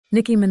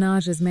Nicki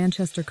Minaj's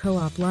Manchester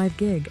Co-op live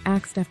gig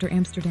axed after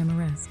Amsterdam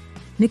arrest.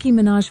 Nicki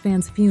Minaj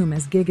fans fume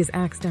as gig is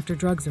axed after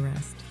drugs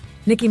arrest.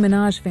 Nicki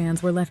Minaj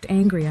fans were left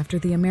angry after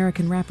the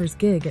American rapper's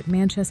gig at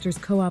Manchester's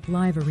Co-op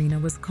Live Arena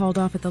was called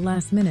off at the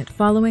last minute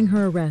following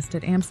her arrest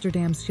at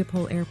Amsterdam's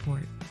Schiphol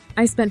airport.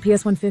 "I spent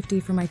PS150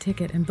 for my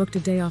ticket and booked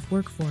a day off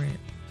work for it.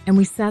 And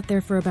we sat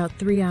there for about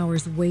 3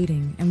 hours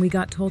waiting and we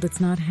got told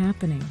it's not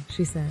happening,"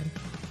 she said.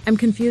 "I'm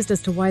confused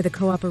as to why the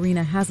Co-op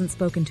Arena hasn't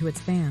spoken to its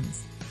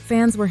fans."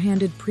 Fans were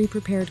handed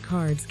pre-prepared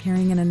cards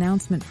carrying an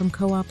announcement from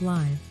Co-op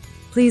Live.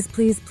 "Please,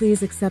 please,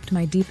 please accept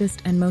my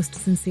deepest and most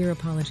sincere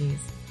apologies.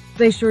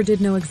 They sure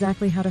did know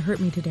exactly how to hurt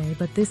me today,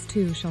 but this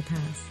too shall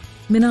pass."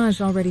 Minaj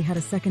already had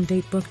a second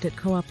date booked at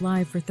Co-op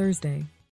Live for Thursday.